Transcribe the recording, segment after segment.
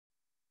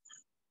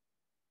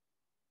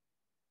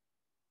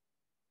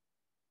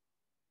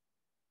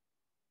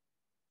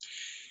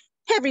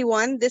Hey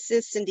everyone, this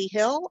is Cyndee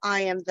Hill.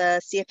 I am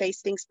the CFA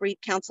Sphinx Breed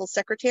Council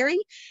Secretary,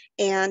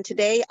 and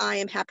today I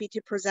am happy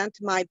to present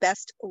my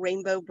Best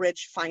Rainbow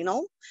Bridge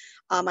Final.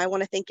 I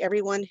want to thank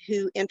everyone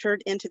who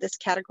entered into this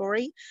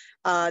category.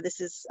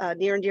 This is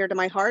near and dear to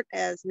my heart,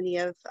 as many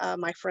of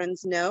my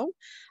friends know.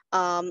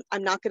 I'm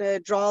not going to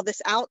draw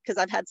this out because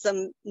I've had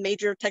some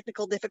major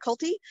technical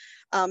difficulty,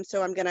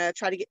 so I'm going to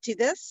try to get to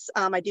this.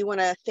 I do want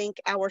to thank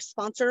our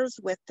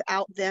sponsors.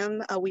 Without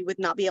them, we would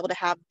not be able to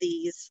have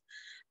these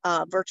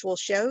virtual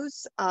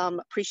shows.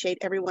 Appreciate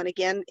everyone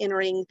again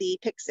entering the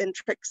Picks and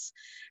Tricks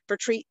for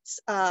Treats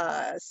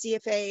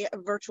CFA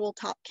Virtual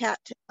Cat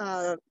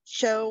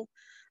Show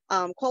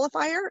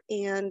qualifier.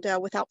 And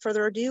without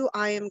further ado,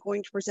 I am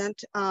going to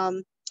present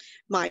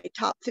my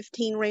top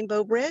 15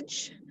 Rainbow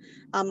Bridge.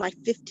 My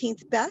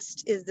 15th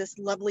best is this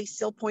lovely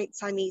Seal Point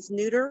Siamese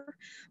neuter.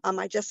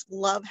 I just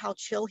love how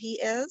chill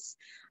he is.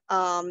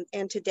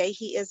 And today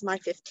he is my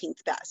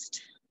 15th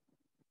best.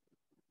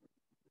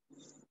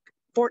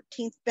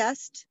 14th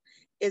best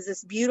is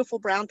this beautiful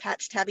brown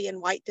patch tabby and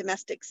white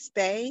domestic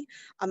spay.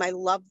 I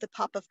love the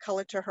pop of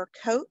color to her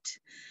coat.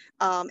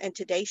 And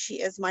today she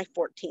is my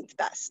 14th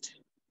best.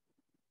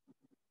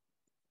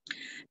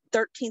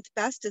 13th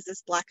best is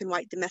this black and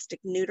white domestic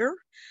neuter.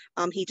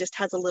 He just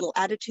has a little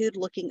attitude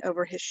looking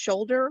over his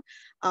shoulder.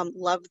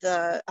 Love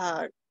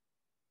the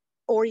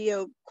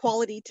Oreo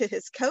quality to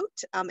his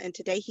coat. And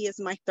today he is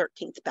my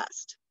 13th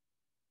best.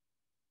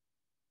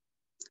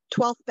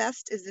 12th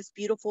best is this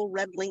beautiful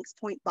red lynx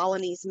point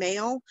Balinese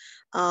male.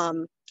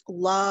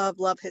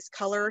 Love his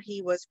color.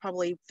 He was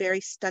probably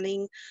very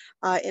stunning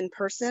in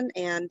person,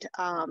 and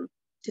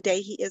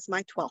today he is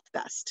my 12th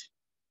best.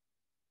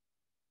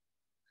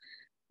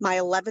 My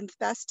 11th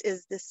best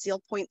is this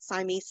Seal Point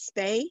Siamese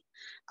spay.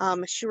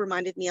 She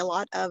reminded me a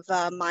lot of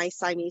my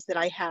Siamese that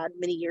I had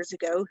many years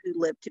ago who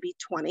lived to be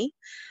 20,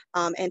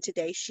 and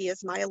today she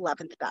is my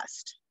 11th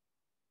best.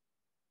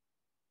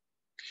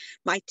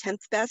 My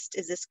 10th best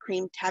is this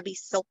cream tabby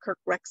Selkirk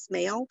Rex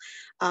male.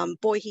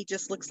 Boy, he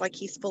just looks like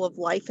he's full of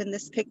life in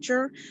this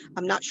picture.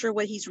 I'm not sure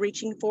what he's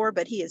reaching for,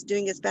 but he is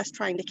doing his best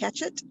trying to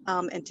catch it.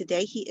 And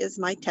today he is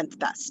my 10th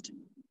best.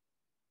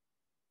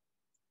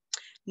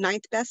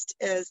 9th best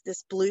is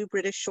this blue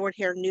British short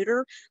hair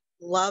neuter.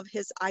 Love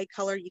his eye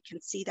color. You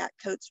can see that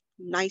coat's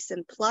nice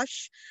and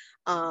plush.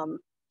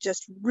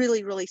 Just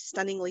really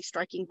stunningly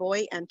striking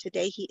boy. And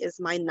today he is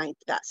my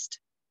 9th best.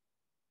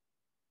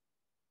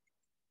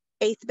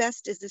 8th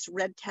best is this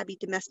red tabby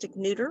domestic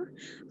neuter.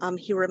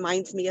 He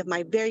reminds me of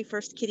my very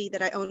first kitty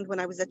that I owned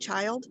when I was a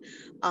child,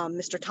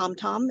 Mr. Tom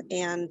Tom,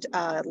 and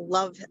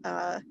love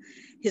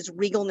his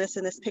regalness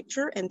in this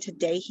picture. And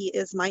today he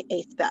is my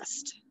 8th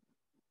best.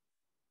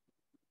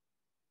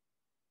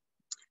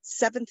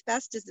 7th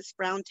best is this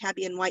brown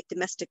tabby and white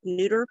domestic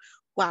neuter.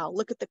 Wow,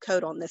 look at the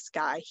coat on this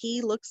guy.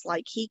 He looks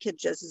like he could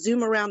just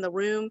zoom around the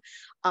room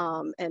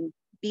and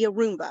be a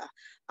Roomba.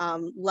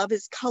 Love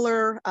his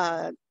color.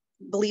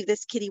 Believe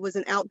this kitty was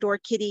an outdoor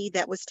kitty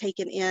that was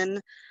taken in,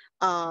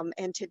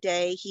 and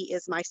today he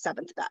is my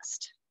 7th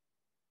best.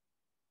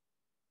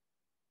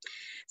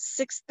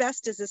 6th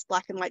best is this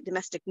black and white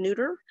domestic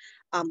neuter.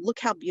 Look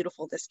how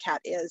beautiful this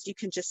cat is. You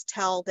can just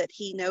tell that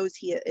he knows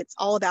it's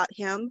all about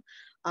him.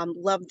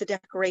 Love the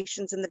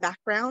decorations in the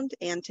background,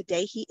 and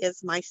today he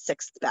is my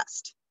 6th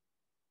best.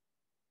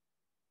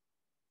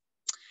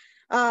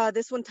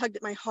 This one tugged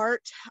at my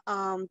heart.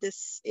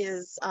 This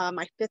is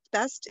my 5th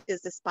best,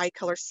 is this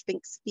bicolor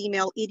Sphinx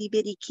female itty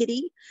bitty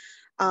kitty.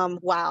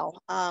 Wow,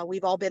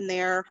 we've all been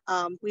there.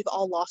 We've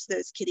all lost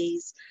those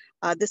kitties.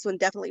 This one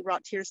definitely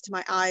brought tears to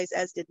my eyes,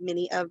 as did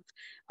many of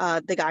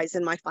the guys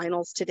in my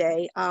finals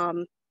today.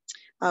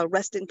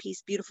 Rest in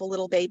peace, beautiful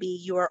little baby.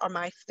 You are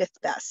my 5th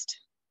best.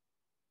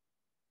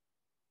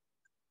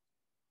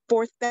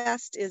 4th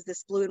best is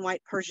this blue and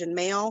white Persian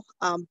male.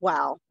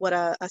 Wow, what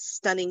a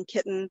stunning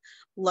kitten.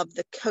 Love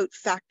the coat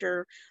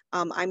factor.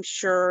 I'm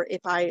sure if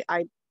I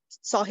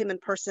saw him in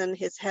person,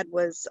 his head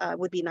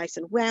would be nice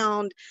and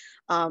round.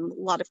 A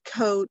lot of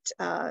coat,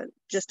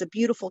 just a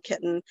beautiful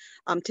kitten.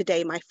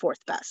 Today, my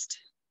 4th best.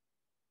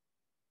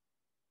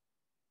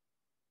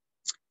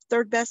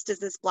 3rd best is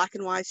this black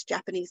and white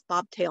Japanese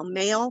bobtail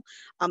male.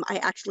 I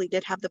actually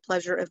did have the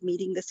pleasure of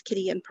meeting this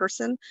kitty in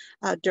person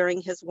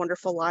during his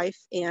wonderful life,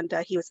 and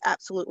he was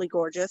absolutely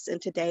gorgeous.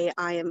 And today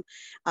I am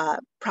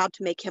proud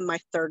to make him my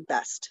 3rd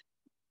best.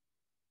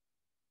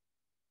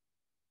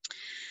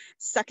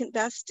 2nd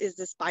best is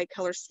this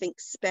bicolor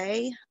Sphinx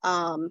spay.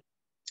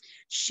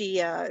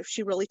 She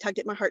really tugged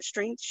at my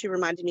heartstrings. She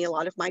reminded me a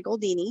lot of my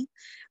Goldini,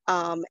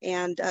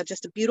 and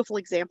just a beautiful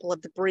example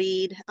of the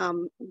breed.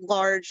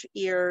 Large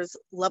ears,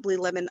 lovely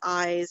lemon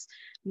eyes,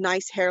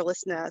 nice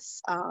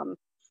hairlessness.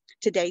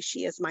 Today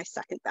she is my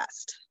 2nd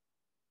best.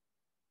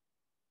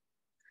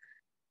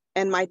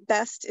 And my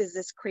best is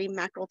this cream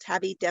mackerel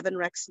tabby Devon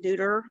Rex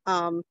neuter.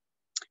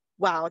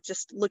 Wow,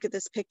 just look at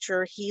this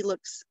picture. He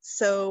looks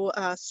so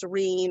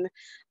serene,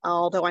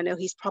 although I know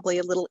he's probably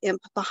a little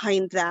imp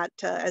behind that,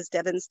 as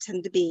Devons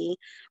tend to be.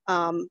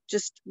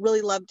 Just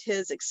really loved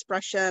his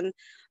expression.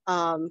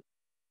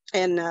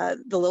 And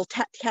the little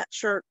cat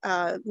shirt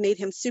made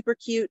him super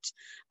cute.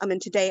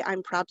 And today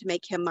I'm proud to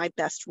make him my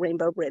best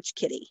Rainbow Bridge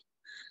kitty.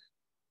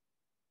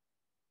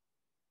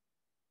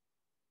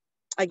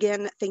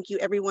 Again, thank you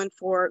everyone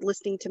for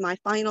listening to my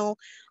final.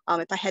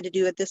 If I had to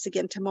do this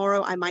again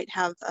tomorrow, I might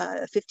have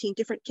 15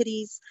 different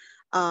kitties.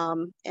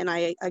 And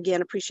I,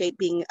 again, appreciate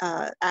being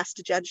asked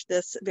to judge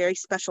this very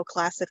special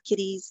class of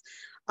kitties.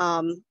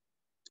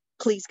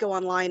 Please go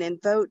online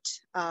and vote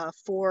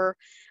for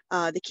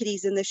the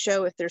kitties in the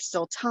show if there's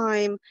still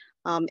time.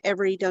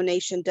 Every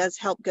donation does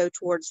help go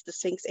towards the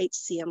Sphinx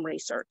HCM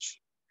research.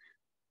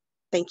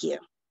 Thank you.